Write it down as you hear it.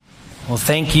Well,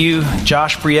 thank you,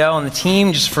 Josh Brielle and the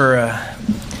team, just for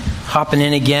hopping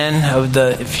in again.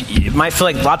 It might feel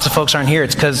like lots of folks aren't here.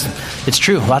 It's because it's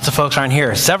true. Lots of folks aren't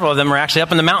here. Several of them are actually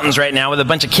up in the mountains right now with a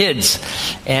bunch of kids,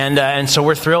 and so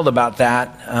we're thrilled about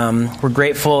that. We're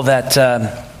grateful that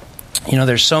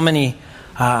there's so many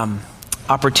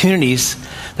opportunities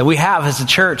that we have as a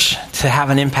church to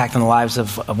have an impact on the lives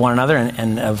of one another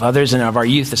and of others and of our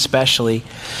youth especially,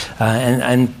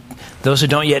 and those who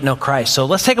don't yet know Christ. So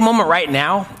let's take a moment right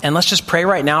now and let's just pray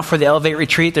right now for the Elevate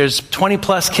Retreat. There's 20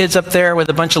 plus kids up there with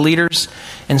a bunch of leaders,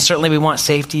 and certainly we want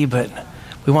safety, but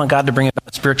we want God to bring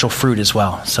about spiritual fruit as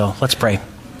well. So let's pray.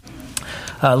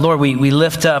 Lord, we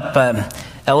lift up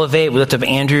Elevate. We lift up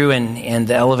Andrew and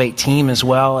the Elevate team as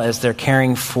well as they're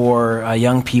caring for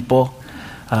young people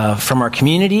from our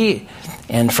community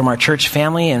and from our church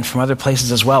family and from other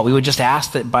places as well. We would just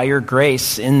ask that by your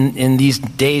grace in these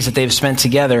days that they've spent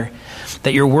together,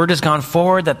 that your word has gone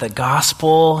forward, that the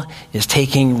gospel is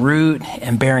taking root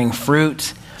and bearing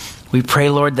fruit. We pray,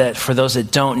 Lord, that for those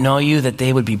that don't know you, that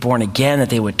they would be born again, that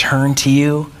they would turn to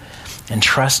you and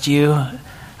trust you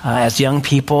as young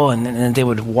people, and they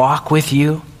would walk with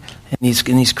you in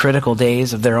these critical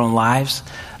days of their own lives.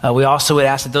 We also would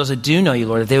ask that those that do know you,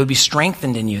 Lord, that they would be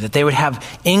strengthened in you, that they would have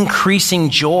increasing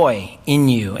joy in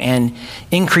you and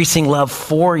increasing love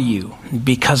for you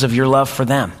because of your love for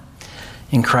them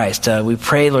in Christ. We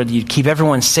pray, Lord, that you'd keep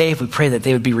everyone safe. We pray that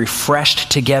they would be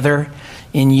refreshed together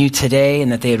in you today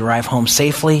and that they would arrive home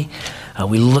safely.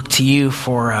 We look to you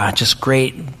for just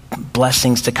great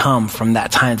blessings to come from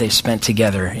that time they've spent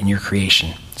together in your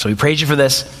creation. So we praise you for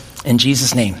this in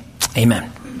Jesus' name.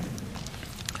 Amen.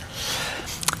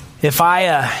 If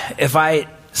I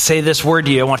say this word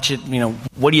to you, I want you,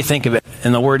 what do you think of it?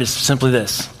 And the word is simply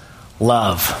this: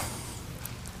 love.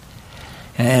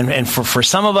 And for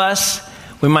some of us,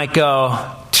 we might go,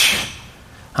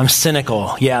 I'm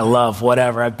cynical. Yeah, love,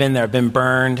 whatever. I've been there. I've been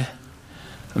burned.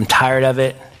 I'm tired of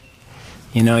it.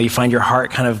 You find your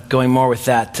heart kind of going more with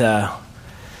that,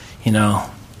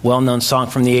 well-known song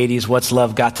from the 80s, What's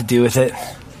Love Got to Do with It?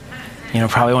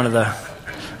 Probably one of the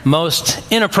most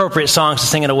inappropriate songs to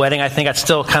sing at a wedding. I think I'd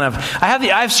still I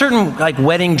have certain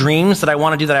wedding dreams that I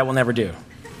want to do that I will never do.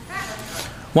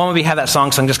 One would be have that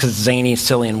song sung just because it's zany,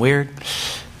 silly, and weird.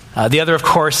 The other, of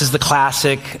course, is the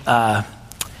classic, the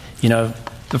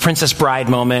Princess Bride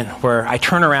moment where I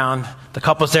turn around, the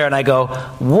couple's there, and I go,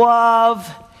 love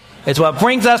is what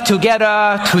brings us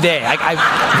together today.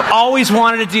 I've always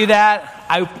wanted to do that.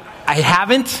 I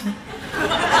haven't.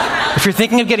 If you're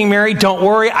thinking of getting married, don't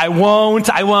worry. I won't.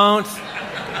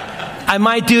 I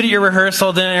might do it at your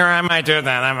rehearsal dinner. I might do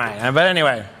that. But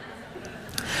anyway.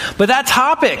 But that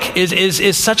topic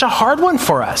is such a hard one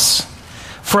for us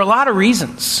for a lot of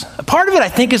reasons. Part of it, I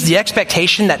think, is the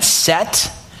expectation that's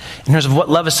set in terms of what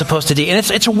love is supposed to do. And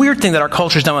it's a weird thing that our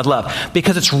culture's done with love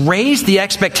because it's raised the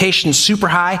expectation super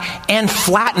high and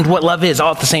flattened what love is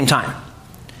all at the same time.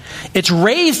 It's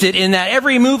raised it in that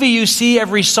every movie you see,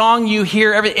 every song you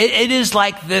hear, it is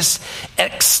like this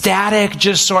ecstatic,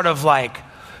 just sort of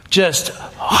just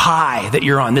high that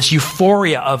you're on, this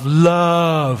euphoria of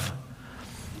love.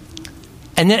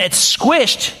 And then it's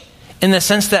squished in the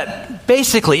sense that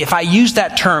basically, if I use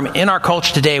that term in our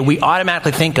culture today, we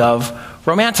automatically think of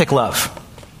romantic love.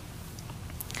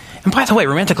 And by the way,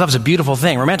 romantic love is a beautiful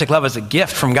thing. Romantic love is a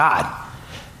gift from God.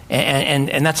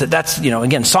 And that's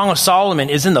again, Song of Solomon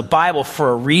is in the Bible for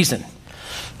a reason.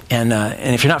 And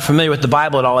if you're not familiar with the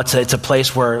Bible at all, it's a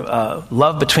place where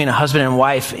love between a husband and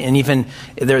wife, and even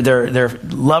their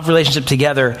love relationship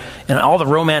together, and all the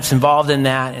romance involved in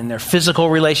that, and their physical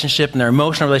relationship and their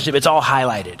emotional relationship, it's all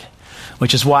highlighted.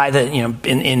 Which is why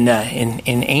in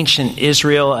ancient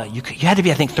Israel, you had to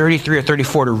be, I think, 33 or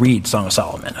 34 to read Song of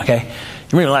Solomon. Okay,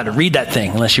 you weren't allowed to read that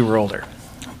thing unless you were older.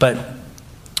 But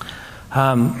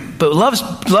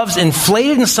love's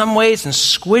inflated in some ways and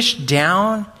squished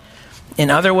down in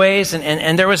other ways.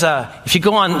 And there was if you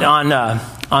go on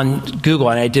Google,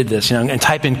 and I did this, and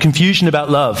type in confusion about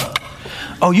love,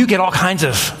 you get all kinds of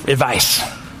advice.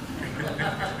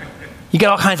 You get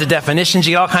all kinds of definitions.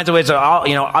 You get all kinds of ways of,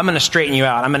 I'm going to straighten you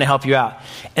out. I'm going to help you out.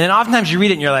 And then oftentimes you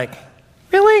read it and you're like,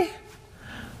 really?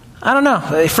 I don't know.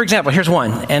 For example, here's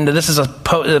one. And this is a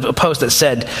post that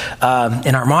said,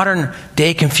 in our modern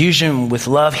day confusion with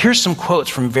love, here's some quotes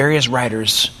from various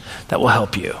writers that will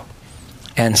help you.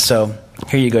 And so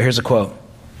here you go. Here's a quote.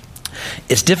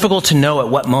 It's difficult to know at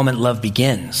what moment love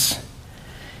begins.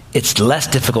 It's less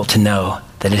difficult to know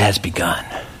that it has begun.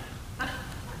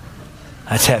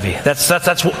 That's heavy.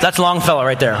 That's Longfellow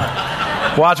right there.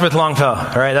 Wadsworth Longfellow.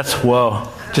 All right, that's whoa.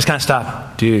 Just kind of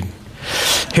stop, dude.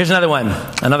 Here's another one.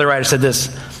 Another writer said this: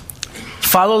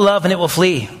 Follow love and it will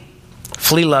flee.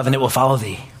 Flee love and it will follow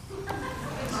thee.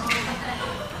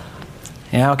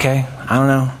 Yeah, okay. I don't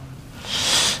know.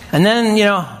 And then,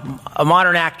 a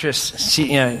modern actress,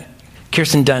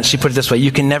 Kirsten Dunst, she put it this way: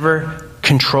 you can never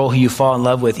control who you fall in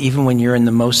love with, even when you're in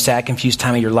the most sad, confused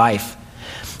time of your life.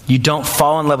 You don't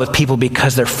fall in love with people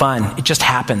because they're fun. It just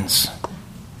happens.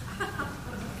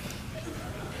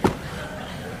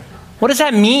 What does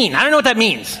that mean? I don't know what that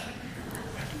means.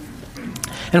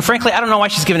 And frankly, I don't know why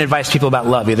she's giving advice to people about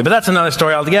love either, but that's another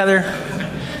story altogether.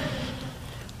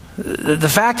 The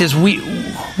fact is,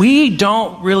 we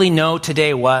don't really know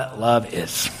today what love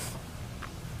is.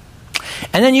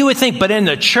 And then you would think, but in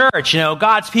the church,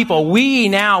 God's people, we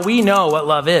know what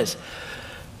love is.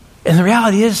 And the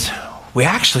reality is, we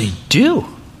actually do.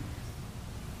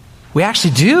 We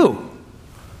actually do.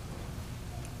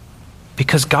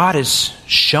 Because God has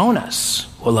shown us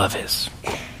what love is.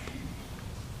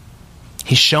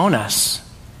 He's shown us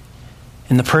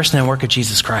in the person and work of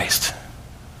Jesus Christ.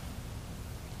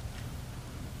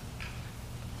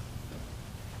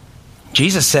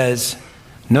 Jesus says,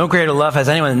 no greater love has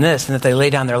anyone than this, than that they lay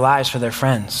down their lives for their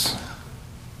friends.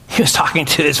 He was talking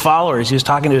to his followers. He was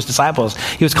talking to his disciples.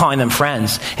 He was calling them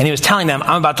friends. And he was telling them,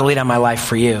 I'm about to lay down my life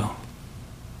for you.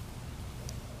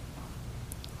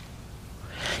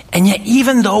 And yet,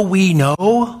 even though we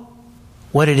know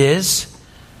what it is,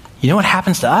 you know what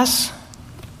happens to us?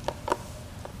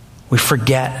 We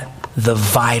forget the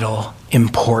vital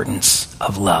importance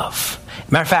of love.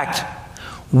 Matter of fact,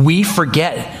 we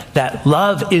forget that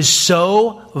love is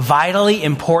so vitally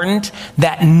important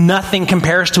that nothing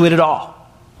compares to it at all.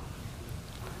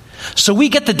 So we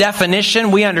get the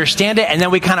definition, we understand it, and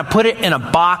then we kind of put it in a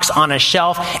box on a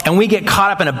shelf, and we get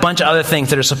caught up in a bunch of other things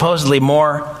that are supposedly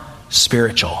more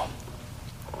spiritual,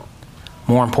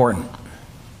 more important.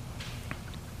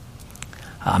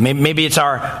 Maybe it's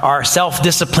our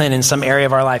self-discipline in some area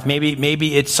of our life.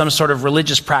 Maybe it's some sort of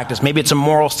religious practice. Maybe it's a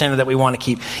moral standard that we want to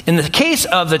keep. In the case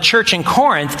of the church in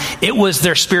Corinth, it was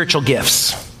their spiritual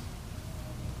gifts.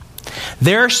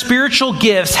 Their spiritual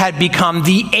gifts had become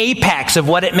the apex of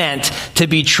what it meant to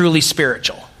be truly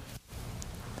spiritual.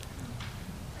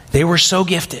 They were so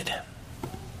gifted.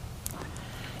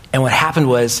 And what happened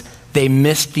was they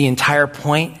missed the entire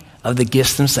point of the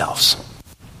gifts themselves,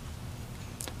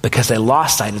 because they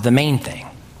lost sight of the main thing.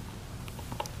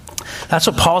 That's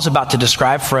what Paul's about to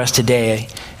describe for us today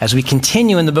as we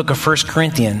continue in the book of 1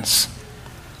 Corinthians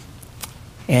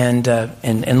and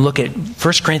look at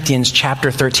 1 Corinthians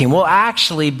chapter 13. We'll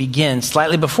actually begin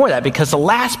slightly before that, because the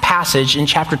last passage in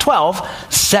chapter 12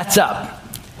 sets up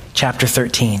chapter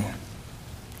 13.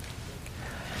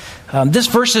 This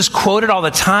verse is quoted all the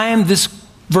time. This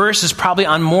verse is probably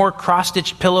on more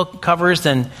cross-stitch pillow covers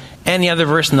than any other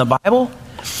verse in the Bible.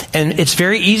 And it's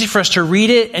very easy for us to read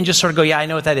it and just sort of go, yeah, I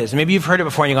know what that is. Maybe you've heard it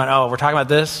before and you're going, oh, we're talking about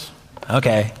this?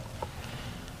 Okay.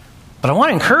 But I want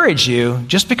to encourage you,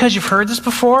 just because you've heard this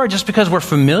before, just because we're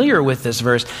familiar with this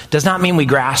verse, does not mean we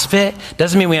grasp it,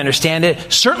 doesn't mean we understand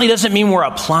it, certainly doesn't mean we're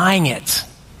applying it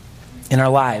in our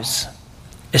lives,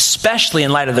 especially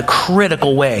in light of the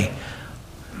critical way,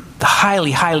 the highly,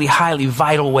 highly, highly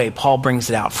vital way Paul brings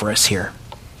it out for us here.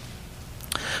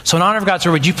 So in honor of God's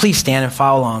word, would you please stand and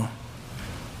follow along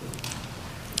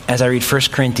as I read 1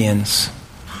 Corinthians,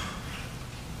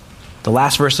 the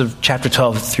last verse of chapter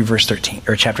 12 through verse 13,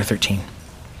 or chapter 13.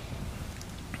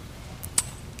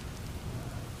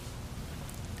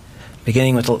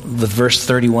 Beginning with verse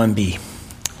 31b.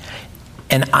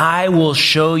 And I will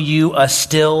show you a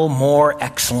still more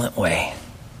excellent way.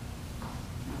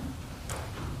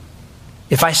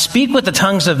 If I speak with the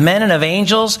tongues of men and of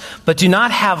angels, but do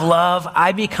not have love,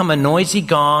 I become a noisy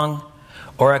gong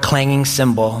or a clanging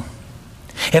cymbal.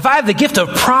 If I have the gift of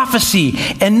prophecy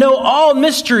and know all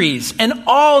mysteries and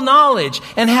all knowledge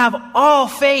and have all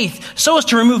faith so as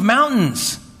to remove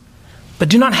mountains, but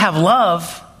do not have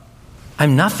love,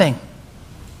 I'm nothing.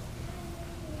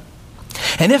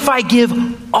 And if I give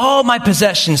all my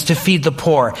possessions to feed the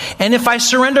poor, and if I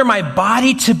surrender my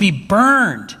body to be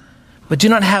burned, but do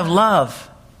not have love,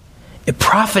 it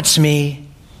profits me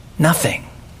nothing.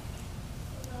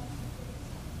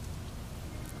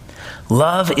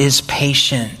 Love is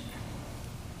patient.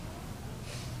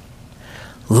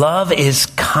 Love is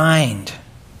kind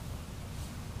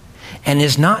and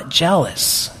is not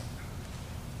jealous.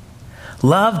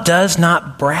 Love does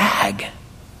not brag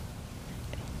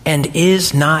and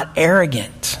is not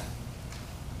arrogant,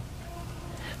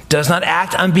 does not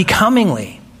act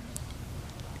unbecomingly.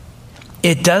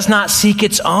 It does not seek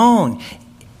its own,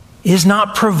 is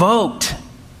not provoked,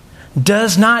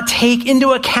 does not take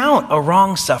into account a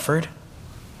wrong suffered,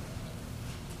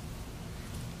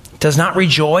 does not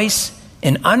rejoice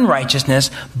in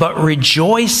unrighteousness, but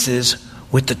rejoices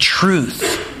with the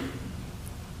truth,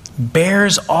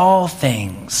 bears all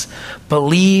things,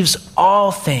 believes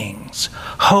all things,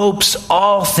 hopes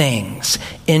all things,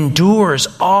 endures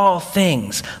all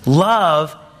things.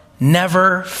 Love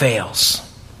never fails.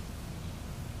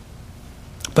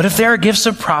 But if there are gifts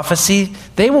of prophecy,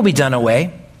 they will be done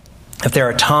away. If there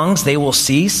are tongues, they will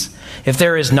cease. If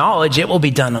there is knowledge, it will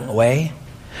be done away.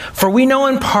 For we know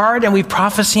in part and we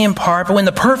prophesy in part, but when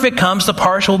the perfect comes, the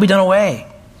partial will be done away.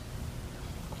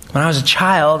 When I was a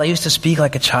child, I used to speak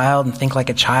like a child and think like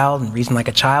a child and reason like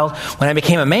a child. When I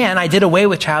became a man, I did away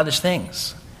with childish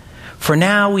things. For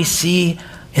now we see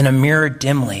in a mirror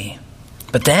dimly,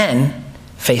 but then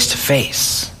face to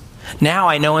face. Now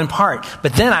I know in part,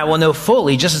 but then I will know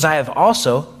fully, just as I have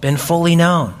also been fully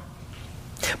known.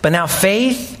 But now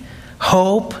faith,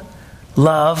 hope,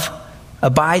 love,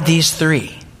 abide these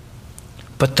three.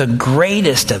 But the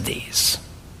greatest of these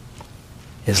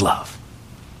is love.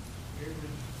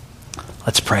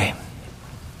 Let's pray.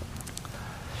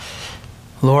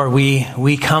 Lord,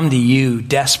 we come to you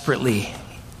desperately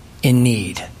in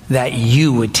need that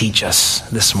you would teach us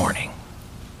this morning.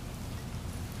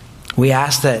 We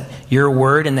ask that your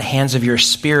word in the hands of your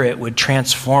Spirit would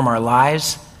transform our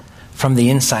lives from the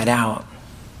inside out.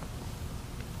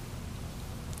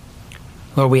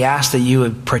 Lord, we ask that you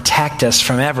would protect us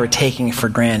from ever taking for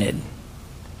granted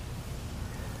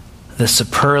the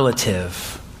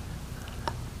superlative,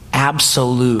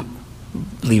 absolutely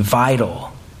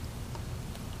vital,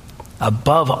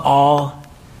 above all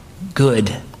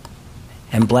good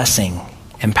and blessing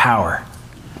and power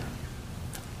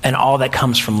and all that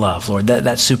comes from love, Lord,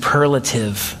 that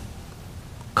superlative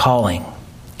calling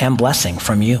and blessing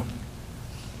from you.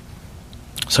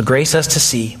 So grace us to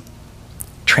see,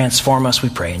 transform us, we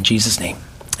pray, in Jesus' name.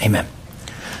 Amen. Go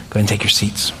ahead and take your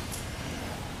seats.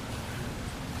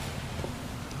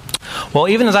 Well,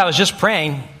 even as I was just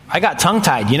praying, I got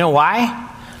tongue-tied. You know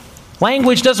why?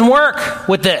 Language doesn't work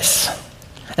with this.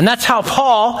 And that's how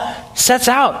Paul sets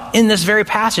out in this very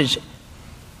passage.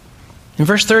 In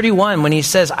verse 31, when he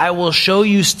says, I will show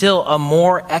you still a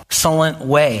more excellent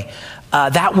way.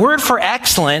 That word for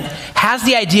excellent has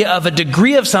the idea of a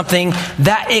degree of something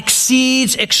that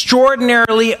exceeds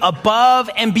extraordinarily above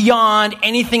and beyond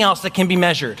anything else that can be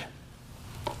measured.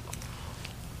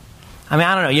 I mean,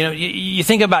 I don't know. You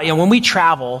think about, when we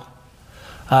travel,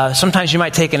 sometimes you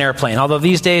might take an airplane. Although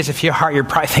these days, if you're hard, you're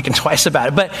probably thinking twice about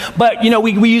it. But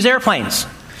we use airplanes.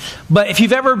 But if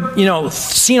you've ever,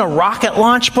 seen a rocket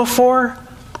launch before,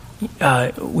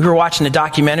 we were watching a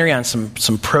documentary on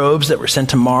some probes that were sent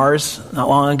to Mars not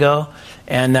long ago,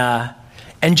 and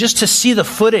just to see the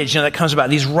footage, that comes about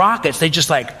these rockets, they just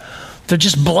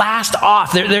blast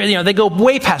off. They go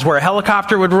way past where a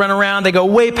helicopter would run around. They go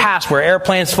way past where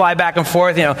airplanes fly back and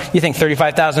forth. You think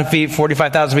 35,000 feet,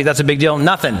 45,000 feet, that's a big deal.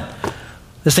 Nothing.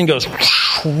 This thing goes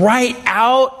right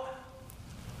out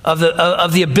of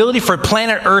the ability for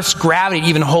planet Earth's gravity to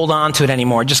even hold on to it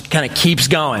anymore. It just kind of keeps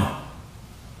going.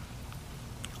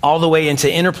 All the way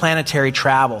into interplanetary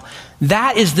travel.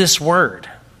 That is this word.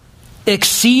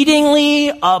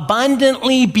 Exceedingly,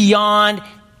 abundantly beyond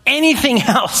anything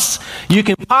else you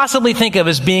can possibly think of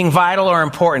as being vital or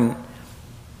important.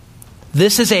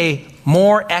 This is a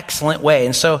more excellent way.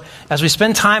 And so, as we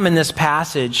spend time in this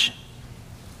passage,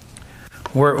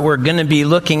 we're going to be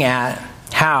looking at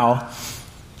how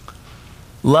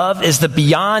love is the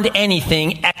beyond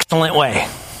anything excellent way.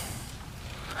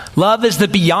 Love is the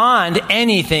beyond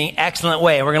anything excellent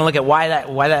way. And we're going to look at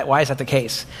why is that the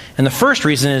case. And the first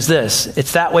reason is this.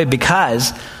 It's that way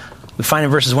because we find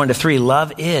in verses 1 to 3,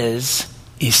 love is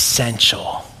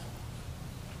essential.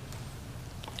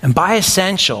 And by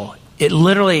essential, it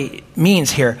literally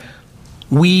means here,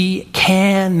 we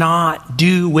cannot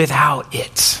do without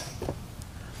it.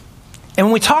 And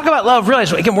when we talk about love,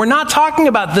 realize, again, we're not talking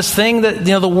about this thing that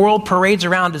the world parades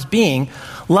around as being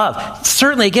love.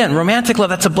 Certainly, again, romantic love,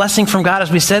 that's a blessing from God, as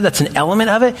we said. That's an element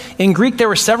of it. In Greek, there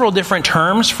were several different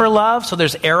terms for love. So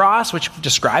there's eros, which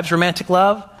describes romantic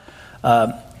love.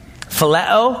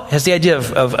 Phileo has the idea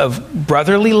of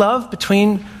brotherly love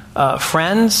between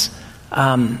friends.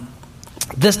 The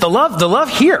love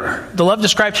here, the love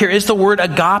described here is the word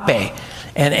agape.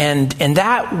 And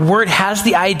that word has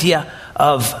the idea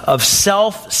of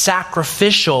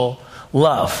self-sacrificial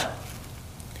love.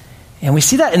 And we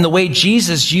see that in the way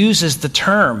Jesus uses the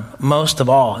term most of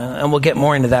all. And we'll get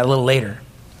more into that a little later.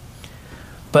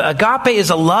 But agape is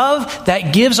a love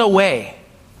that gives away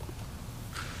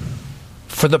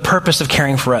for the purpose of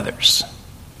caring for others.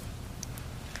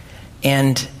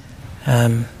 And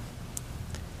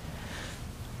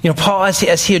Paul, as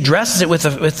he addresses it with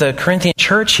the Corinthian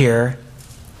church here,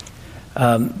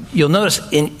 you'll notice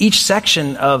in each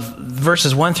section of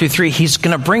verses 1 through 3, he's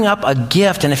going to bring up a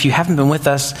gift. And if you haven't been with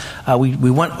us,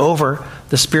 we went over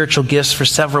the spiritual gifts for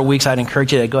several weeks. I'd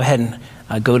encourage you to go ahead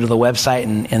and go to the website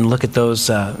and look at those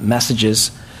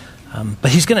messages.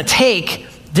 But he's going to take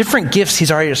different gifts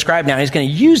he's already described now, and he's going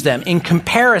to use them in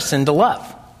comparison to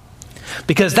love.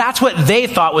 Because that's what they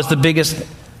thought was the biggest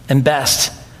and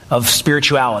best of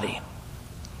spirituality.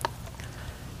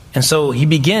 And so he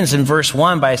begins in verse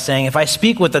 1 by saying, if I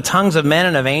speak with the tongues of men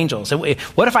and of angels,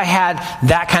 what if I had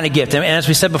that kind of gift? And as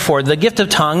we said before, the gift of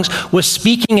tongues was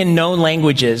speaking in known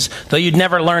languages, though you'd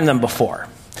never learned them before.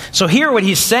 So here what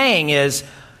he's saying is,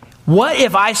 what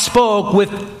if I spoke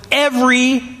with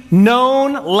every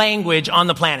known language on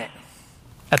the planet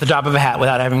at the drop of a hat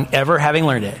without ever having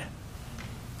learned it?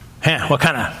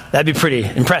 That'd be pretty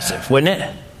impressive, wouldn't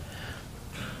it?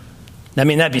 I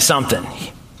mean, that'd be something.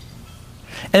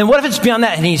 And what if it's beyond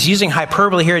that? And he's using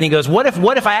hyperbole here, and he goes, what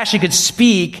if I actually could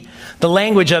speak the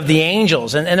language of the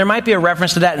angels? And there might be a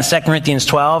reference to that in 2 Corinthians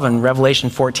 12 and Revelation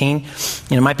 14.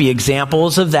 Might be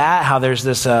examples of that, how there's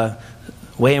this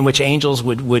way in which angels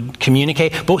would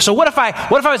communicate. But so what if I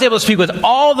was able to speak with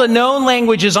all the known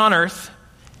languages on earth,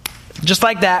 just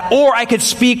like that, or I could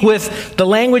speak with the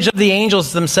language of the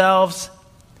angels themselves,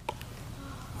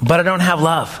 but I don't have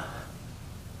love?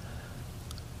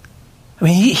 I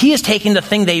mean, he is taking the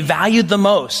thing they valued the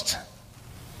most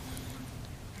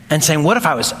and saying, what if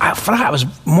I was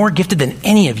more gifted than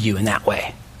any of you in that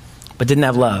way, but didn't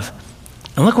have love?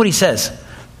 And look what he says.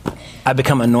 I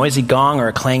become a noisy gong or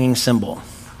a clanging cymbal.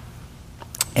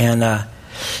 And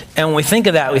when we think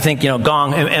of that, we think,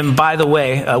 gong. And by the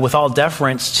way, with all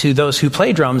deference to those who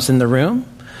play drums in the room,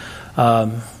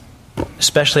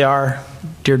 especially our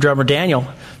dear drummer Daniel,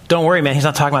 don't worry, man, he's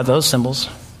not talking about those cymbals.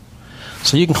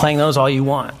 So you can clang those all you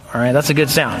want. All right, that's a good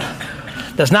sound.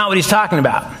 That's not what he's talking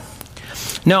about.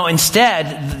 No,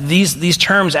 instead, these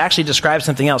terms actually describe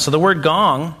something else. So the word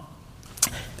gong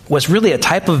was really a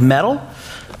type of metal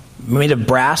made of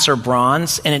brass or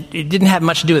bronze, and it didn't have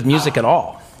much to do with music at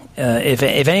all. If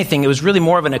anything, it was really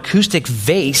more of an acoustic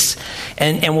vase.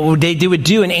 And what they would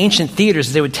do in ancient theaters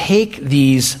is they would take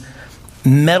these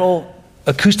metal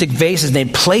acoustic vases and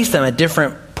they'd place them at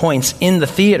different points in the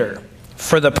theater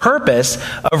for the purpose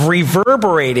of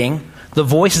reverberating the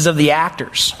voices of the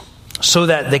actors so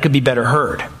that they could be better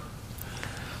heard.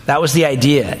 That was the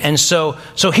idea. And so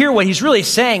here what he's really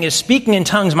saying is speaking in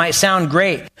tongues might sound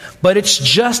great, but it's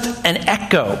just an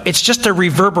echo. It's just a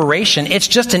reverberation. It's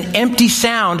just an empty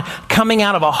sound coming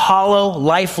out of a hollow,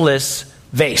 lifeless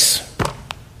vase.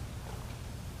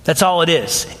 That's all it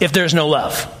is, if there's no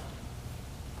love.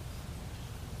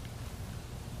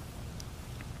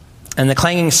 And the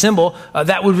clanging cymbal,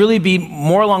 that would really be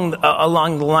more along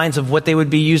the lines of what they would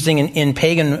be using in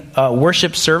pagan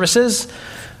worship services.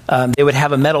 They would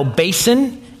have a metal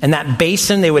basin, and that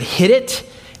basin, they would hit it,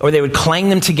 or they would clang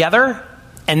them together,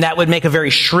 and that would make a very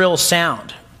shrill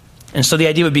sound. And so the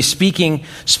idea would be speaking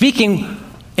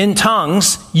in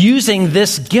tongues using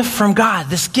this gift from God.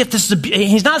 This gift,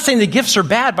 he's not saying the gifts are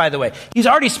bad, by the way. He's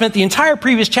already spent the entire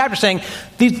previous chapter saying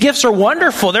these gifts are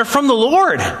wonderful. They're from the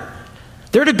Lord.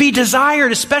 They're to be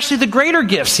desired, especially the greater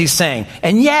gifts, he's saying.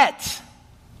 And yet,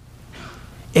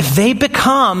 if they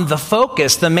become the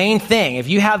focus, the main thing, if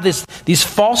you have these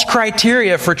false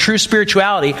criteria for true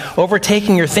spirituality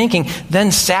overtaking your thinking,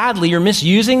 then sadly you're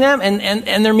misusing them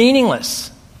and they're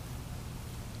meaningless.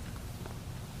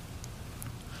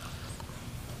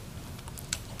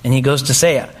 And he goes to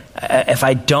say, if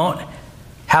I don't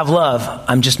have love,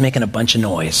 I'm just making a bunch of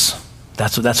noise.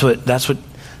 That's what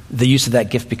the use of that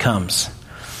gift becomes.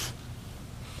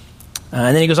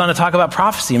 And then he goes on to talk about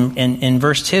prophecy in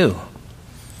verse 2.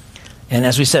 And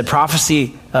as we said,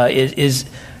 prophecy is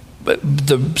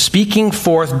the speaking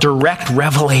forth direct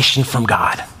revelation from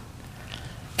God.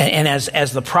 And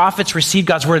as the prophets received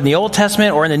God's word in the Old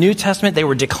Testament or in the New Testament, they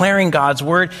were declaring God's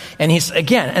word. And he's,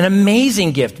 again, an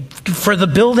amazing gift for the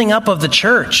building up of the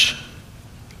church.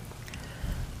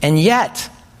 And yet,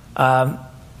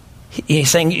 he's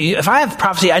saying, if I have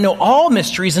prophecy, I know all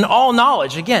mysteries and all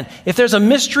knowledge. Again, if there's a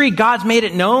mystery, God's made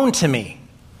it known to me.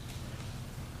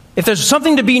 If there's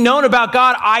something to be known about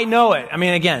God, I know it. I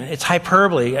mean, again, it's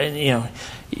hyperbole.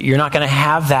 You're not going to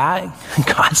have that.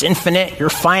 God's infinite. You're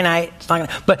finite. It's not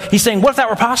gonna, but he's saying, what if that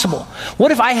were possible?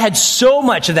 What if I had so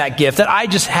much of that gift that I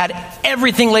just had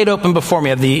everything laid open before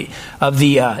me of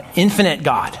the infinite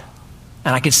God,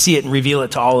 and I could see it and reveal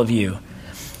it to all of you,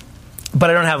 but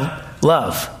I don't have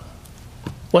love?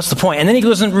 What's the point? And then he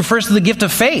goes and refers to the gift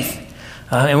of faith.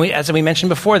 And as we mentioned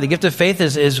before, the gift of faith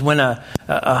is when a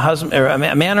husband or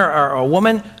a man or a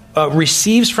woman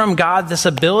receives from God this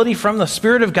ability from the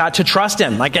Spirit of God to trust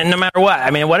Him, like no matter what.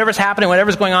 I mean, whatever's happening,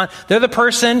 whatever's going on, they're the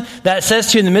person that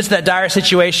says to you in the midst of that dire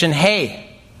situation, hey,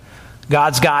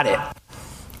 God's got it.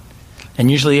 And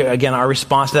usually, again, our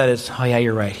response to that is, oh yeah,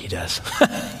 you're right, He does.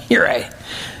 You're right.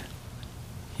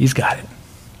 He's got it.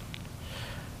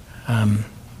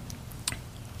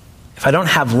 If I don't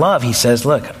have love, He says,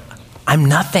 look, I'm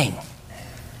nothing.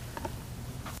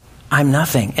 I'm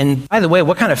nothing. And by the way,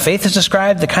 what kind of faith is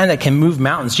described? The kind that can move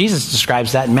mountains. Jesus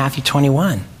describes that in Matthew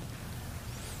 21.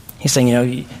 He's saying,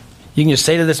 you can just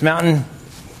say to this mountain,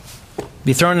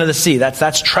 be thrown into the sea.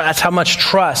 That's how much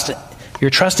trust.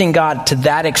 You're trusting God to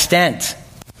that extent.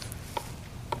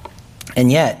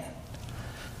 And yet,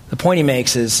 the point he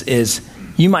makes is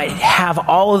you might have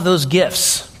all of those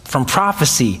gifts from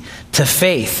prophecy to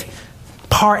faith,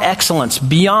 par excellence,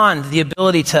 beyond the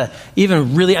ability to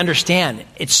even really understand.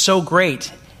 It's so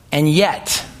great. And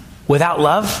yet, without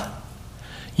love,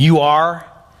 you are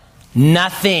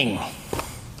nothing.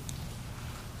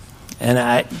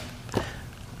 And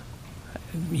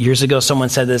years ago, someone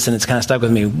said this, and it's kind of stuck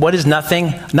with me. What is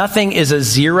nothing? Nothing is a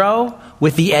zero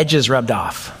with the edges rubbed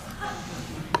off.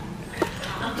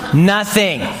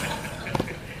 Nothing.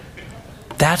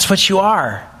 That's what you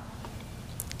are.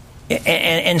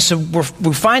 And so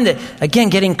we find that, again,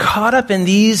 getting caught up in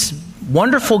these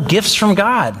wonderful gifts from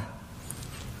God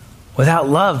without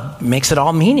love makes it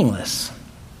all meaningless.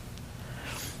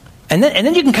 And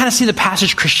then you can kind of see the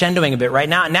passage crescendoing a bit, right?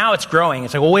 Now it's growing.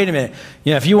 It's like, well, wait a minute.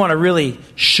 If you want to really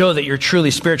show that you're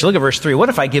truly spiritual, look at verse 3. What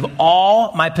if I give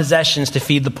all my possessions to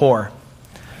feed the poor?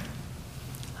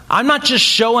 I'm not just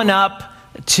showing up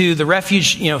to the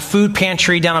refuge, food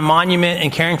pantry down a monument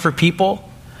and caring for people.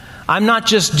 I'm not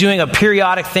just doing a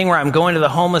periodic thing where I'm going to the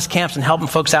homeless camps and helping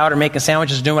folks out or making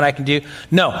sandwiches, doing what I can do.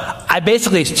 No, I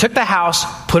basically took the house,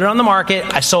 put it on the market,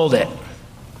 I sold it.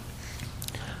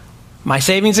 My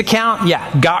savings account,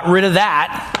 got rid of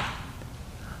that.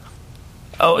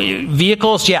 Oh,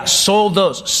 vehicles, sold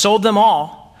those. Sold them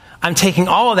all. I'm taking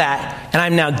all of that and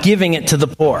I'm now giving it to the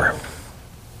poor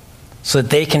so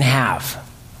that they can have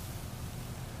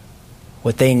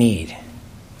what they need.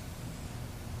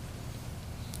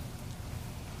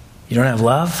 You don't have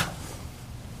love?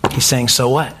 He's saying, so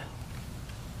what?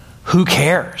 Who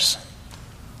cares?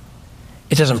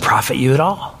 It doesn't profit you at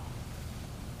all.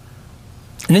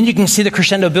 And then you can see the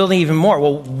crescendo building even more.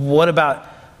 Well, what about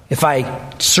if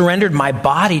I surrendered my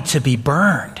body to be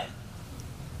burned?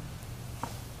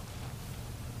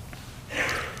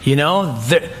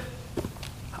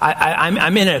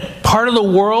 I'm in a part of the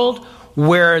world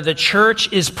where the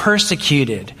church is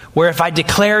persecuted, where if I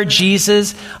declare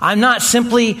Jesus, I'm not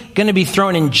simply going to be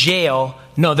thrown in jail.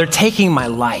 No, they're taking my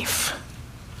life.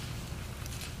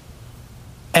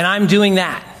 And I'm doing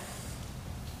that.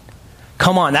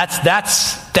 Come on,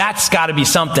 that's got to be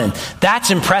something.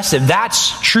 That's impressive.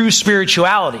 That's true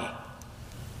spirituality.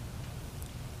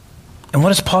 And what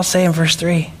does Paul say in verse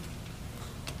 3?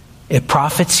 It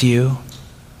profits you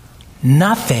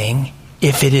nothing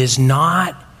if it is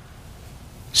not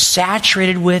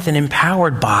saturated with and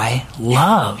empowered by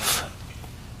love.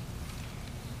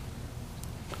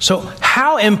 So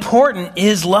how important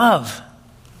is love?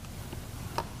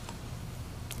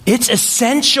 It's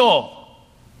essential.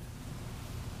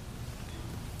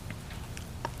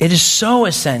 It is so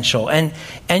essential. And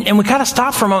we kind of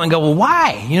stop for a moment and go, well,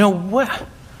 why?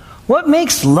 What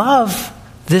makes love,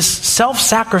 this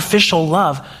self-sacrificial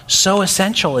love, so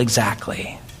essential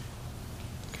exactly?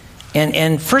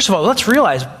 And first of all, let's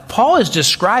realize Paul is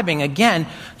describing, again,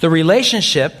 the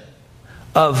relationship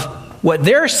of what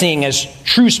they're seeing as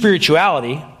true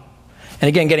spirituality. And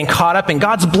again, getting caught up in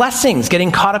God's blessings, getting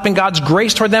caught up in God's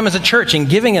grace toward them as a church and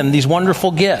giving them these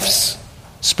wonderful gifts,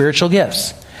 spiritual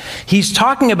gifts. He's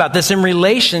talking about this in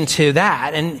relation to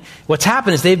that. And what's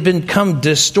happened is they've become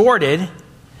distorted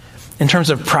in terms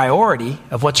of priority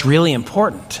of what's really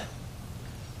important.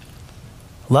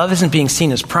 Love isn't being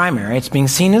seen as primary. It's being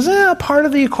seen as a part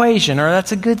of the equation, or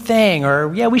that's a good thing, or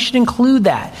we should include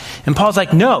that. And Paul's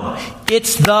like, no,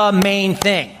 it's the main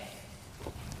thing.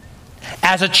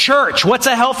 As a church, what's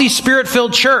a healthy,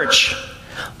 spirit-filled church?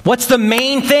 What's the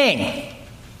main thing?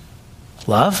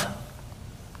 Love.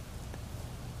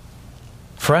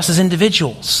 For us as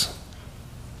individuals,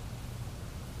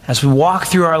 as we walk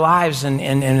through our lives and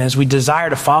as we desire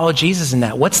to follow Jesus in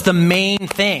that, what's the main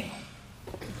thing?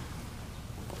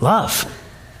 Love.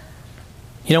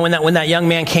 When that young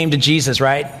man came to Jesus,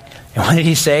 right? And what did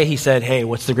he say? He said, hey,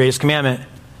 what's the greatest commandment?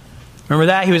 Remember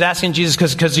that? He was asking Jesus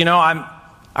because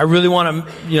I really want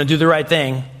to do the right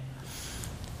thing.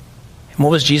 And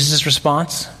what was Jesus'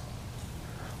 response?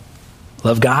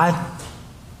 Love God,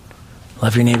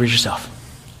 love your neighbors yourself.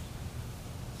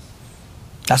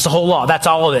 That's the whole law. That's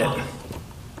all of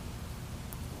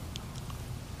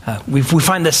it. We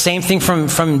find the same thing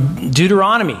from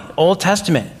Deuteronomy, Old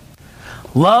Testament.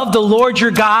 Love the Lord your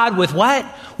God with what?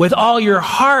 With all your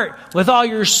heart, with all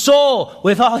your soul,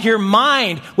 with all your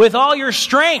mind, with all your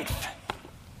strength.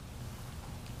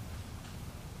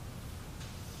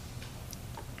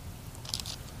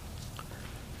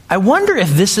 I wonder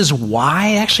if this is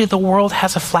why actually the world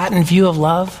has a flattened view of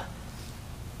love.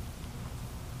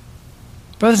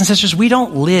 Brothers and sisters, we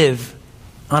don't live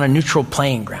on a neutral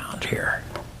playing ground here.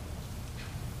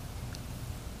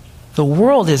 The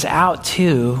world is out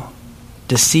to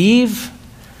deceive.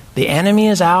 The enemy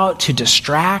is out to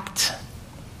distract.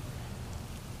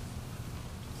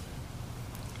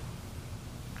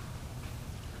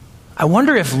 I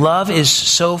wonder if love is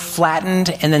so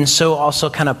flattened and then so also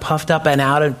kind of puffed up and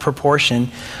out of proportion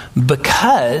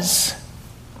because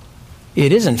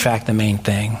it is in fact the main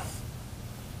thing.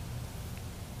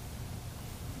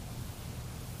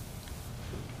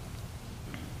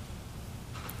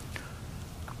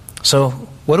 So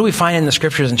what do we find in the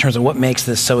scriptures in terms of what makes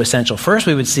this so essential? First,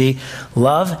 we would see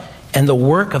love and the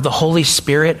work of the Holy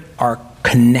Spirit are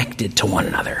connected to one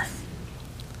another.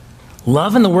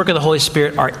 Love and the work of the Holy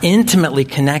Spirit are intimately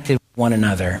connected with one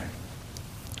another.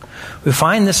 We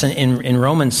find this in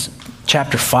Romans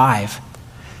chapter 5.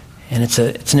 And it's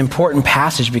an important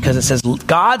passage because it says,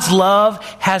 God's love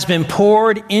has been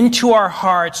poured into our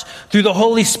hearts through the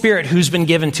Holy Spirit who's been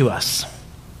given to us.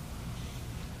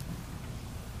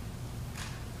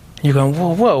 You're going,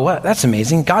 whoa, what? That's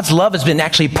amazing. God's love has been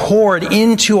actually poured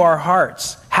into our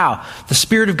hearts. How? The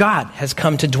Spirit of God has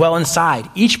come to dwell inside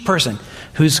each person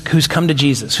who's come to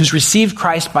Jesus, who's received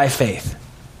Christ by faith.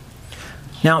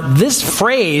 Now, this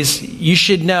phrase, you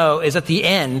should know, is at the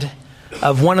end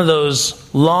of one of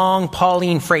those long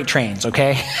Pauline freight trains,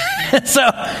 okay? So,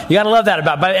 you got to love that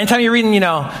about it. But anytime you're reading,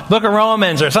 Book of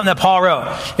Romans or something that Paul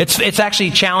wrote, it's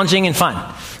actually challenging and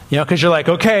fun. Because you're like,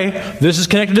 okay, this is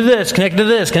connected to this, connected to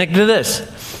this, connected to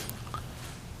this.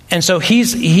 And so he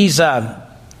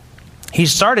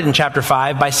started in chapter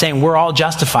 5 by saying we're all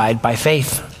justified by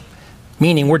faith.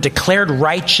 Meaning we're declared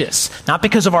righteous, not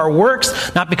because of our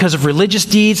works, not because of religious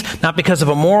deeds, not because of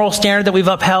a moral standard that we've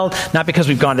upheld, not because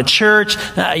we've gone to church,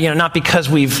 not because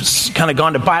we've kind of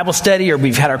gone to Bible study or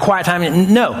we've had our quiet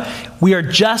time. No, we are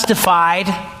justified,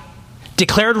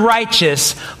 declared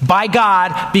righteous by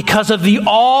God because of the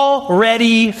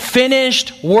already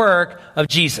finished work of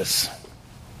Jesus.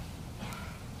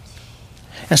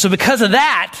 And so because of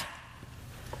that,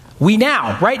 we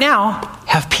right now,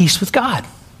 have peace with God.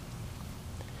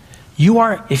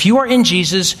 If you are in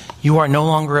Jesus, you are no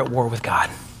longer at war with God.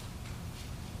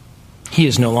 He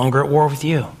is no longer at war with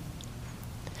you.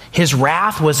 His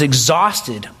wrath was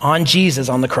exhausted on Jesus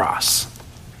on the cross.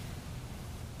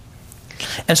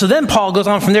 And so then Paul goes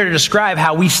on from there to describe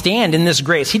how we stand in this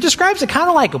grace. He describes it kind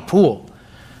of like a pool.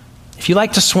 If you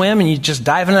like to swim and you just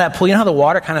dive into that pool, you know how the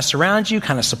water kind of surrounds you,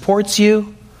 kind of supports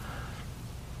you?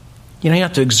 You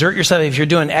have to exert yourself. If you're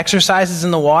doing exercises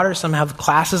in the water, some have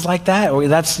classes like that, or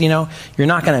that's, you're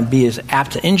not going to be as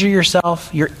apt to injure yourself.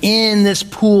 You're in this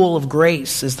pool of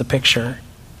grace is the picture.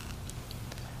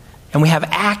 And we have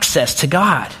access to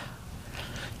God.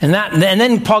 And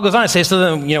then Paul goes on to say,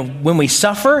 so then, when we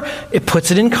suffer, it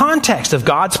puts it in context of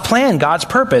God's plan, God's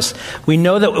purpose. We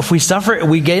know that if we suffer,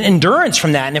 we get endurance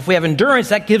from that. And if we have endurance,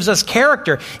 that gives us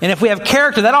character. And if we have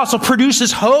character, that also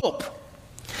produces hope.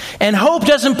 And hope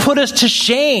doesn't put us to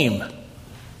shame.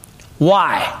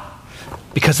 Why?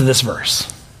 Because of this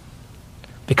verse.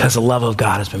 Because the love of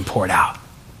God has been poured out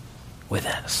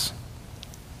within us,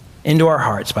 into our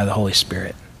hearts by the Holy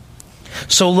Spirit.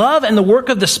 So love and the work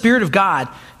of the Spirit of God,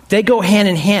 they go hand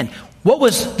in hand. What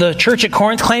was the church at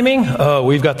Corinth claiming? Oh,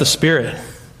 we've got the Spirit.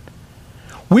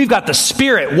 We've got the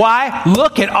Spirit. Why?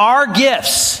 Look at our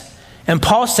gifts. And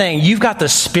Paul's saying, you've got the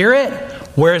Spirit.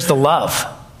 Where's the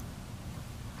love?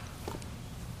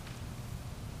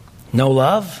 No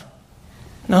love,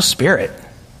 no Spirit.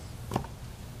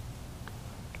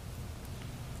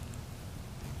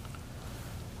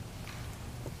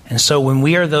 And so when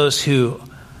we are those who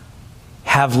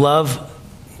have love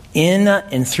in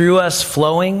and through us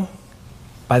flowing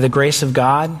by the grace of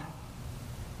God,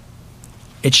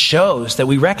 it shows that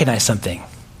we recognize something.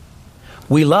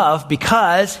 We love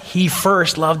because He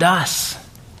first loved us.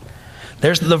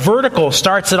 There's the vertical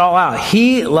starts it all out.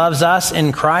 He loves us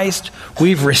in Christ.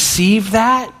 We've received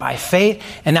that by faith.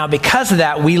 And now because of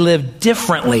that, we live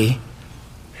differently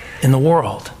in the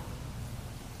world,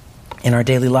 in our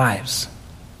daily lives.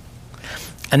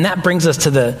 And that brings us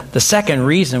to the second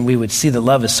reason we would see that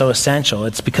love is so essential.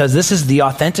 It's because this is the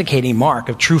authenticating mark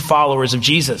of true followers of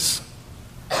Jesus.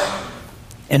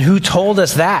 And who told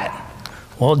us that?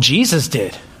 Well, Jesus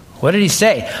did. What did he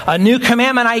say? A new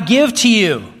commandment I give to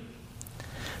you,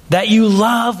 that you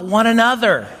love one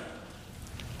another.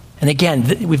 And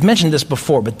again, we've mentioned this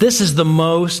before, but this is the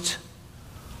most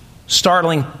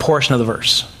startling portion of the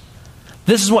verse.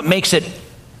 This is what makes it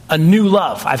a new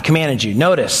love I've commanded you.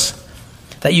 Notice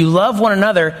that you love one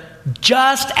another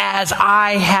just as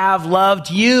I have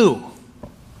loved you.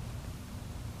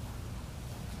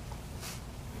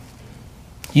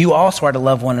 You also are to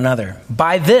love one another.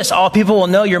 By this, all people will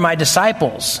know you're my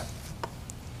disciples,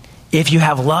 if you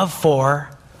have love for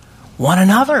one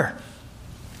another.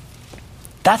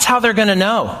 That's how they're going to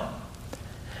know.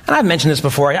 And I've mentioned this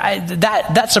before.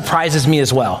 That surprises me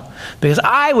as well. Because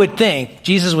I would think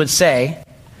Jesus would say,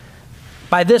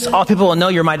 by this, all people will know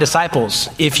you're my disciples,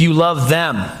 if you love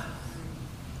them.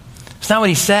 It's not what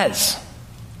he says.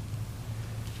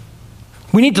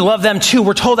 We need to love them too.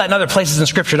 We're told that in other places in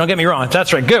Scripture. Don't get me wrong.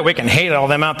 That's right. Good. We can hate all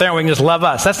them out there and we can just love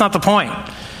us. That's not the point.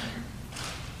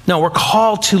 No, we're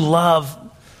called to love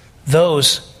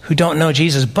those who don't know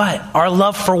Jesus. But our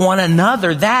love for one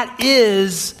another, that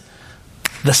is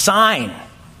the sign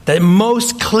that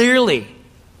most clearly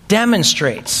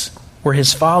demonstrates we're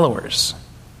his followers.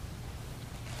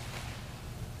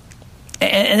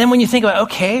 And then when you think about,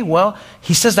 okay, well,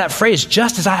 he says that phrase,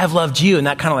 just as I have loved you, and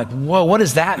that kind of like, whoa, what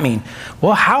does that mean?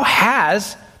 Well, how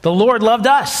has the Lord loved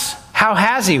us? How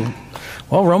has he?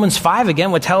 Well, Romans 5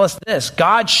 again would tell us this.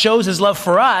 God shows his love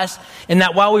for us in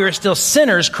that while we were still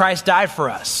sinners, Christ died for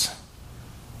us.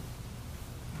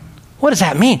 What does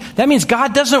that mean? That means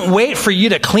God doesn't wait for you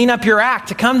to clean up your act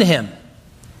to come to him.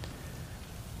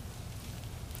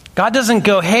 God doesn't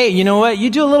go, hey, you know what?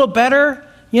 You do a little better.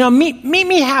 Meet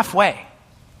me halfway.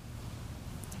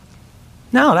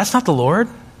 No, that's not the Lord.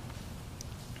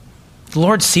 The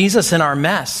Lord sees us in our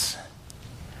mess.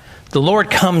 The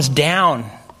Lord comes down.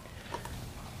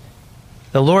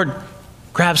 The Lord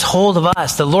grabs hold of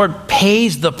us. The Lord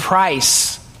pays the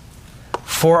price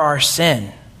for our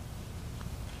sin.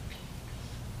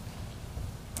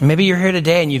 Maybe you're here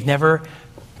today and you've never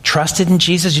trusted in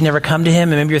Jesus, you never come to him,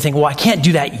 and maybe you're thinking, well, I can't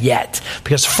do that yet,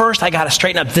 because first I got to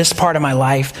straighten up this part of my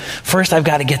life. First I've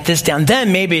got to get this down.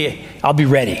 Then maybe I'll be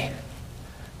ready.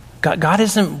 God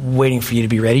isn't waiting for you to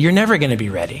be ready. You're never going to be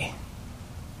ready.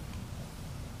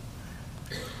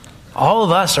 All of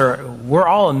us we're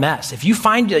all a mess. If you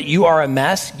find that you are a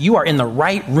mess, you are in the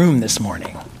right room this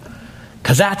morning,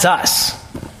 because that's us.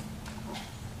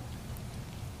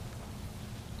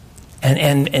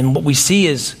 And what we see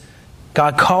is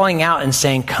God calling out and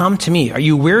saying, come to me. Are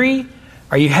you weary?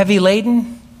 Are you heavy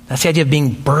laden? That's the idea of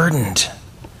being burdened.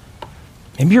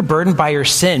 Maybe you're burdened by your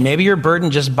sin. Maybe you're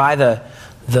burdened just by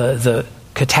the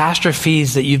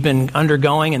catastrophes that you've been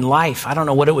undergoing in life. I don't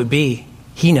know what it would be.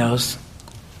 He knows.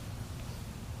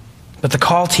 But the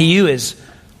call to you is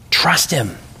trust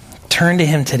him. Turn to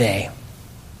him today.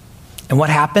 And what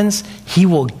happens? He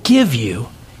will give you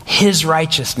his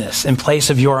righteousness in place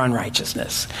of your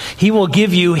unrighteousness. He will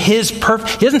give you his He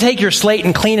doesn't take your slate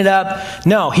and clean it up.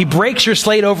 No, he breaks your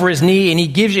slate over his knee and he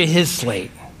gives you his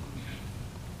slate.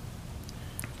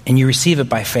 And you receive it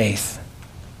by faith.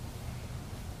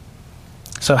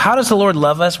 So how does the Lord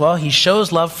love us? Well, he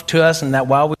shows love to us in that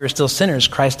while we were still sinners,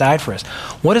 Christ died for us.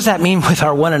 What does that mean with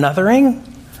our one anothering?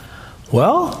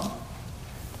 Well,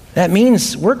 that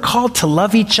means we're called to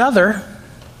love each other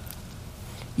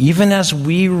even as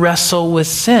we wrestle with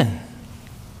sin.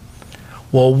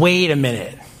 Well, wait a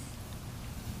minute.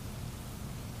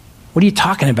 What are you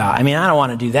talking about? I don't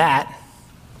want to do that.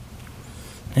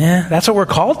 Yeah, that's what we're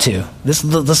called to.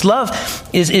 This love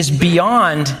is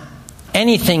beyond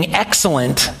anything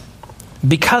excellent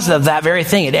because of that very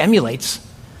thing. It emulates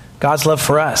God's love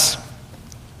for us.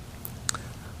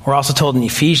 We're also told in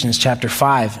Ephesians chapter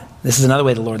 5, this is another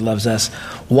way the Lord loves us.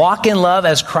 Walk in love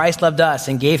as Christ loved us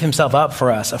and gave himself up for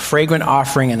us, a fragrant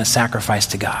offering and a sacrifice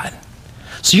to God.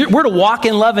 So we're to walk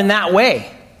in love in that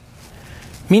way.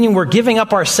 Meaning we're giving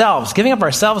up ourselves. Giving up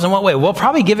ourselves in what way? Well,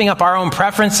 probably giving up our own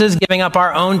preferences, giving up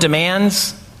our own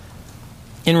demands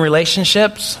in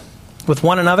relationships with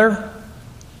one another.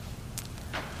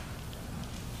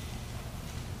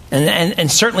 And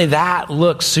certainly that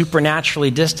looks supernaturally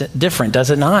different,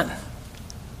 does it not?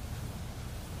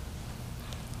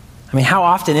 How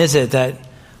often is it that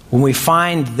when we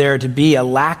find there to be a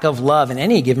lack of love in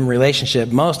any given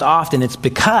relationship, most often it's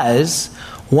because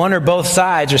one or both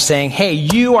sides are saying, hey,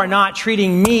 you are not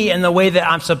treating me in the way that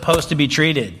I'm supposed to be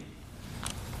treated.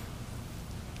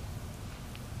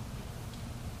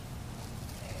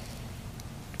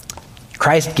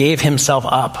 Christ gave himself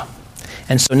up.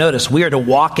 And so notice, we are to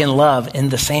walk in love in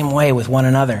the same way with one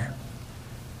another.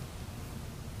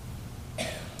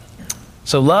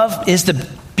 So love is the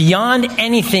beyond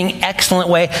anything excellent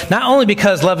way, not only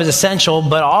because love is essential,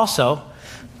 but also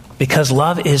because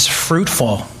love is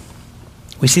fruitful.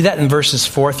 We see that in verses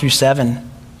 4 through 7.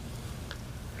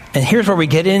 And here's where we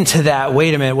get into that,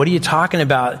 wait a minute, what are you talking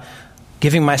about,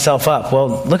 giving myself up?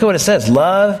 Well, look at what it says.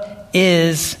 Love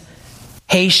is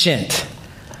patient.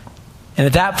 And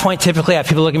at that point, typically, I have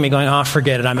people look at me going, oh,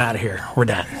 forget it, I'm out of here. We're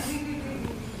done.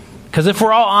 Because if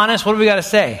we're all honest, what do we got to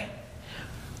say?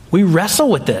 We wrestle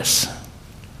with this.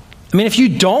 I mean, if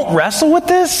you don't wrestle with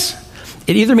this,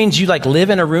 it either means you live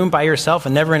in a room by yourself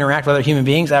and never interact with other human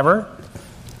beings ever.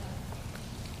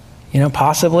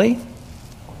 Possibly.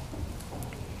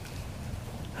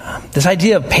 This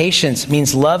idea of patience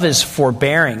means love is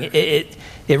forbearing. It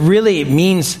really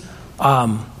means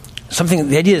something.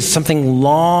 The idea is something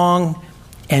long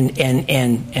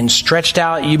and stretched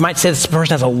out. You might say this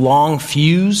person has a long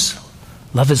fuse.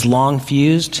 Love is long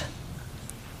fused.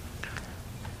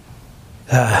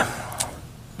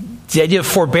 The idea of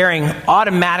forbearing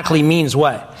automatically means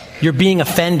what? You're being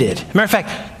offended. Matter of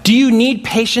fact, do you need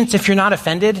patience if you're not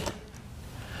offended?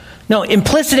 No,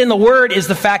 implicit in the word is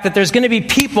the fact that there's going to be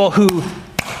people who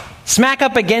smack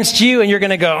up against you and you're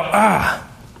going to go, ah.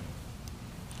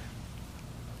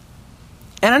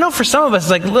 And I know for some of us,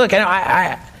 look,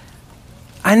 I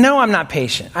know I'm not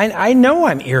patient. I know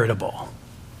I'm irritable.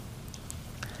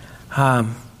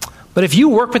 But if you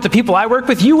work with the people I work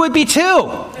with, you would be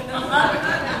too.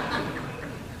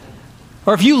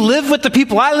 Or if you live with the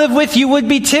people I live with, you would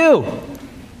be too.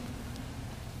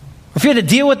 If you had to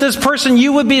deal with this person,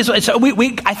 you would be. So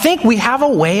I think we have a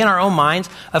way in our own minds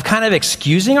of kind of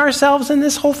excusing ourselves in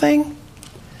this whole thing.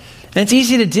 And it's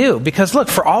easy to do because, look,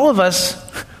 for all of us,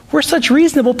 we're such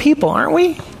reasonable people, aren't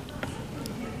we?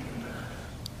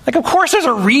 Of course there's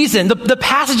a reason. The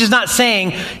passage is not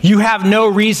saying you have no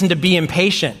reason to be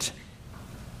impatient.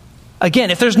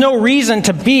 Again, if there's no reason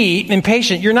to be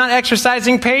impatient, you're not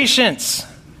exercising patience.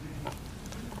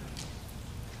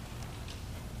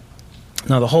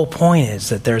 No, the whole point is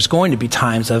that there's going to be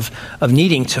times of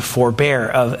needing to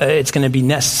forbear. It's going to be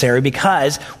necessary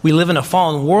because we live in a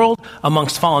fallen world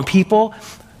amongst fallen people.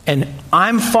 And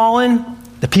I'm fallen.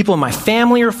 The people in my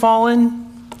family are fallen.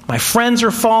 My friends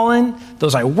are fallen.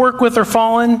 Those I work with are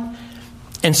fallen.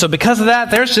 And so because of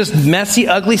that, there's just messy,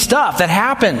 ugly stuff that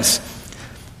happens.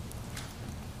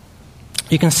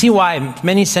 You can see why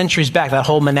many centuries back that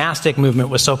whole monastic movement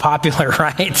was so popular,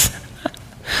 right?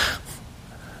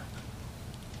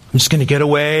 I'm just going to get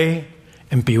away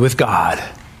and be with God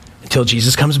until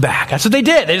Jesus comes back. That's what they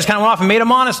did. They just kind of went off and made a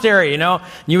monastery,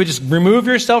 You would just remove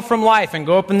yourself from life and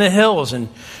go up in the hills and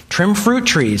trim fruit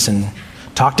trees and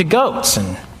talk to goats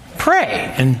and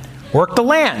pray and work the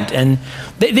land. And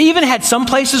they even had some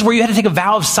places where you had to take a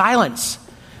vow of silence.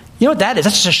 You know what that is?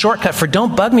 That's just a shortcut for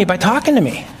don't bug me by talking to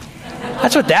me.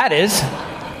 That's what that is.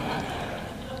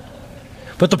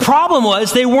 But the problem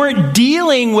was they weren't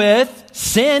dealing with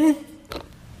sin.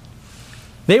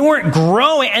 They weren't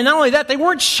growing. And not only that, they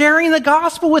weren't sharing the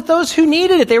gospel with those who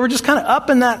needed it. They were just kind of up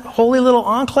in that holy little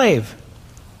enclave.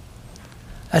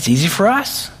 That's easy for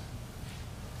us.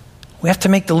 We have to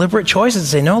make deliberate choices and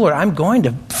say, no, Lord, I'm going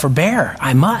to forbear.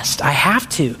 I must. I have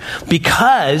to.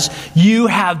 Because you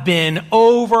have been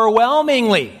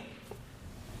overwhelmingly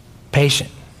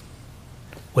patient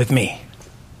with me.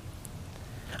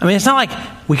 I mean, it's not like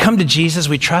we come to Jesus,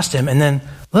 we trust him, and then,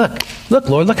 look,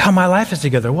 Lord, look how my life is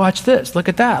together. Watch this. Look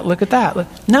at that. Look at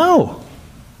that. No.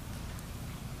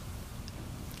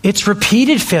 It's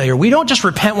repeated failure. We don't just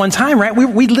repent one time, right?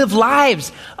 We live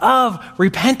lives of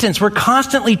repentance. We're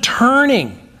constantly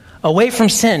turning away from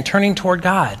sin, turning toward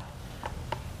God.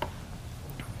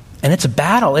 And it's a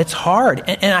battle. It's hard.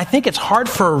 And I think it's hard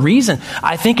for a reason.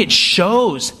 I think it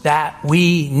shows that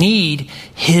we need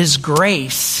his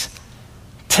grace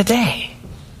today.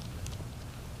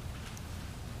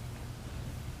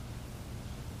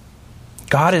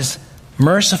 God is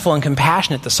merciful and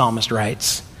compassionate, the psalmist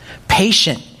writes.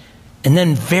 Patient and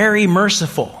then very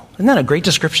merciful. Isn't that a great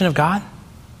description of God?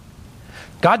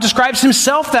 God describes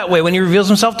himself that way when he reveals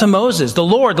himself to Moses. The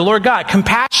Lord God,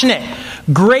 compassionate,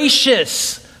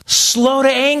 gracious, slow to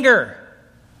anger,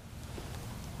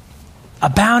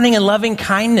 abounding in loving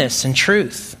kindness and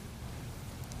truth.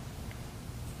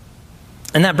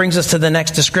 And that brings us to the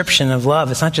next description of love.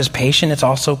 It's not just patient, it's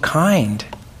also kind.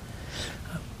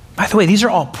 By the way, these are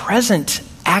all present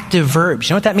active verbs.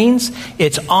 You know what that means?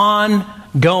 It's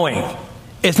ongoing.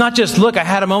 It's not just, look, I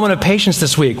had a moment of patience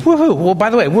this week. Woohoo. Well, by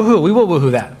the way, woohoo. We will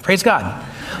woohoo that. Praise God.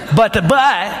 But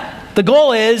The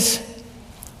goal is,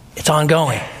 it's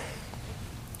ongoing.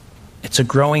 It's a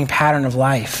growing pattern of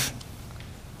life.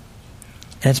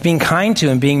 And it's being kind to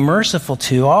and being merciful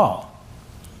to all.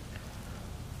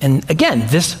 And again,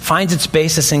 this finds its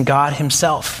basis in God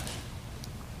himself.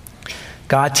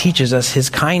 God teaches us his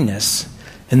kindness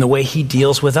in the way he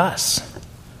deals with us.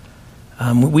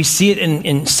 We see it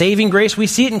in saving grace. We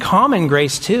see it in common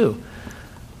grace too.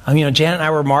 Janet and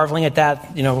I were marveling at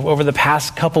that, over the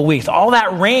past couple weeks. All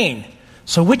that rain.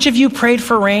 So which of you prayed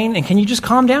for rain? And can you just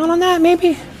calm down on that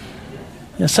maybe?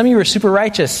 Some of you are super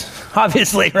righteous,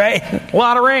 obviously, right? A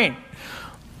lot of rain.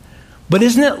 But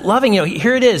isn't it loving?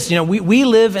 Here it is. We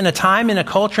live in a time, in a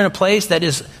culture, in a place that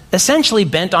is essentially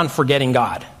bent on forgetting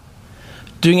God.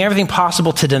 Doing everything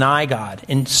possible to deny God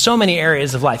in so many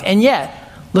areas of life. And yet,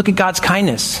 look at God's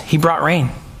kindness. He brought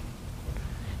rain.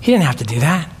 He didn't have to do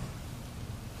that.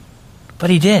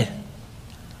 But he did.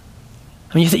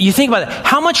 You think about it.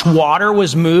 How much water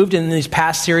was moved in these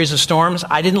past series of storms?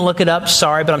 I didn't look it up,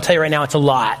 sorry, but I'll tell you right now, it's a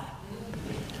lot.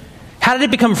 How did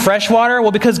it become fresh water?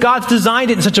 Well, because God's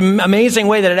designed it in such an amazing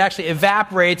way that it actually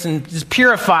evaporates and is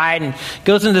purified and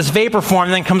goes into this vapor form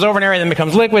and then comes over an area and then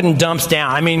becomes liquid and dumps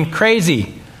down.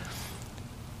 Crazy.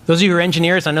 Those of you who are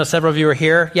engineers, I know several of you are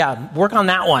here. Yeah, work on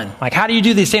that one. How do you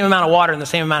do the same amount of water in the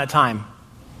same amount of time?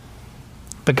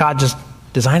 But God just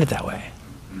designed it that way.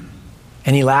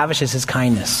 And he lavishes his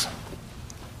kindness.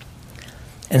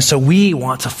 And so we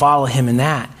want to follow him in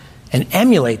that and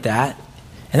emulate that.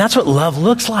 And that's what love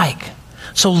looks like.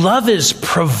 So love is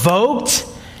provoked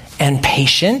and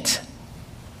patient.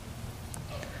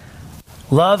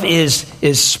 Love is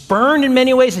spurned in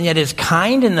many ways and yet is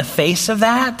kind in the face of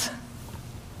that.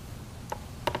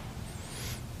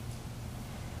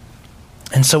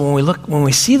 And so when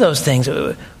we see those things,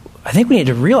 I think we need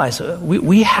to realize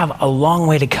we have a long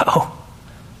way to go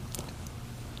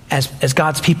as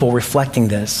God's people reflecting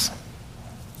this.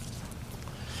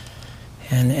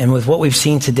 And with what we've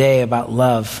seen today about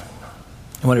love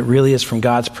and what it really is from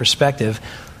God's perspective,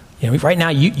 right now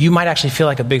you might actually feel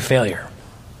like a big failure.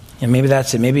 And maybe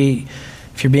that's it. Maybe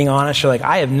if you're being honest, you're like,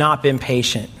 I have not been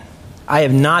patient. I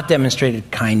have not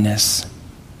demonstrated kindness.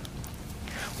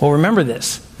 Well, remember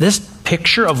this. This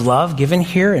picture of love given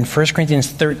here in 1 Corinthians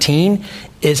 13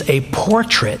 is a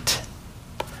portrait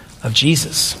of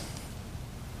Jesus,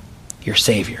 your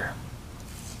Savior.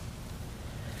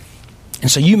 And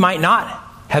so you might not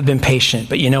have been patient,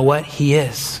 but you know what? He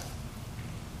is.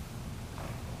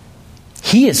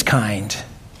 He is kind.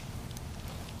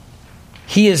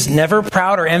 He is never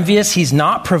proud or envious. He's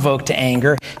not provoked to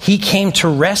anger. He came to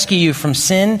rescue you from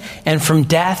sin and from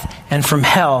death and from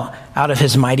hell out of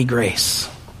his mighty grace.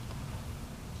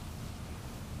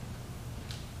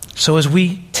 So as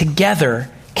we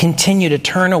together continue to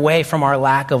turn away from our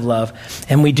lack of love,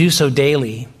 and we do so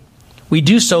daily, we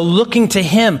do so looking to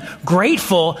him,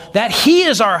 grateful that he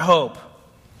is our hope.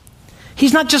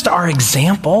 He's not just our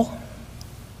example.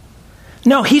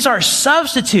 No, he's our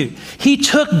substitute. He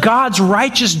took God's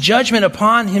righteous judgment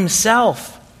upon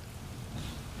himself.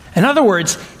 In other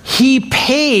words, he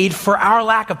paid for our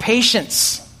lack of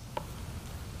patience.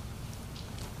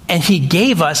 And he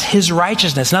gave us his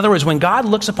righteousness. In other words, when God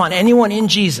looks upon anyone in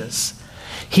Jesus,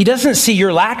 he doesn't see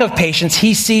your lack of patience.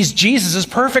 He sees Jesus'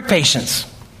 perfect patience.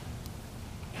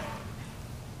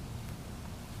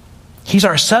 He's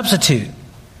our substitute.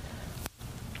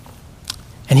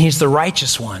 And he's the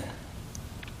righteous one.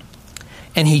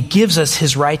 And he gives us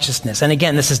his righteousness. And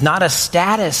again, this is not a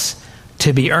status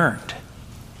to be earned,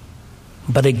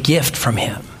 but a gift from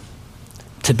him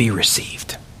to be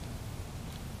received.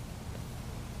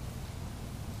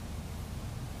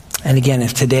 And again,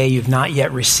 if today you've not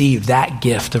yet received that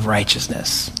gift of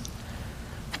righteousness,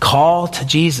 call to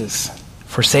Jesus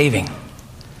for saving.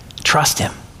 Trust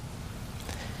him.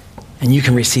 And you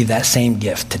can receive that same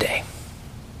gift today.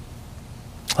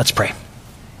 Let's pray.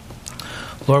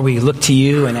 Lord, we look to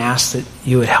you and ask that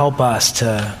you would help us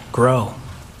to grow.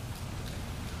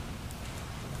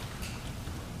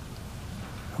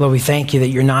 Lord, we thank you that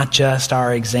you're not just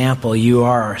our example, you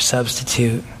are our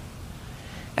substitute,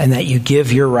 and that you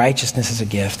give your righteousness as a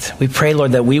gift. We pray,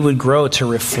 Lord, that we would grow to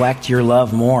reflect your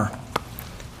love more.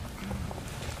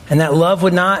 And that love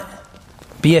would not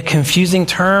be a confusing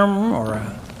term or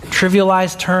a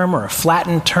trivialized term or a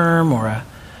flattened term or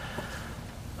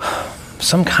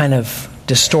some kind of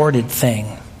distorted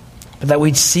thing, but that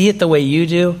we'd see it the way you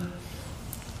do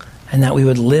and that we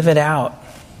would live it out,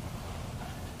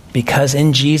 because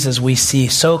in Jesus we see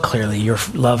so clearly your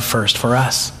love first for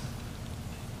us.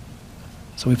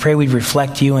 So we pray we'd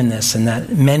reflect you in this, and that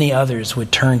many others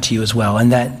would turn to you as well,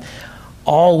 and that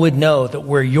all would know that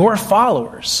we're your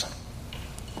followers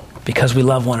because we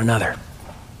love one another.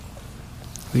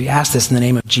 We ask this in the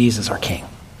name of Jesus, our King.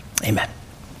 Amen.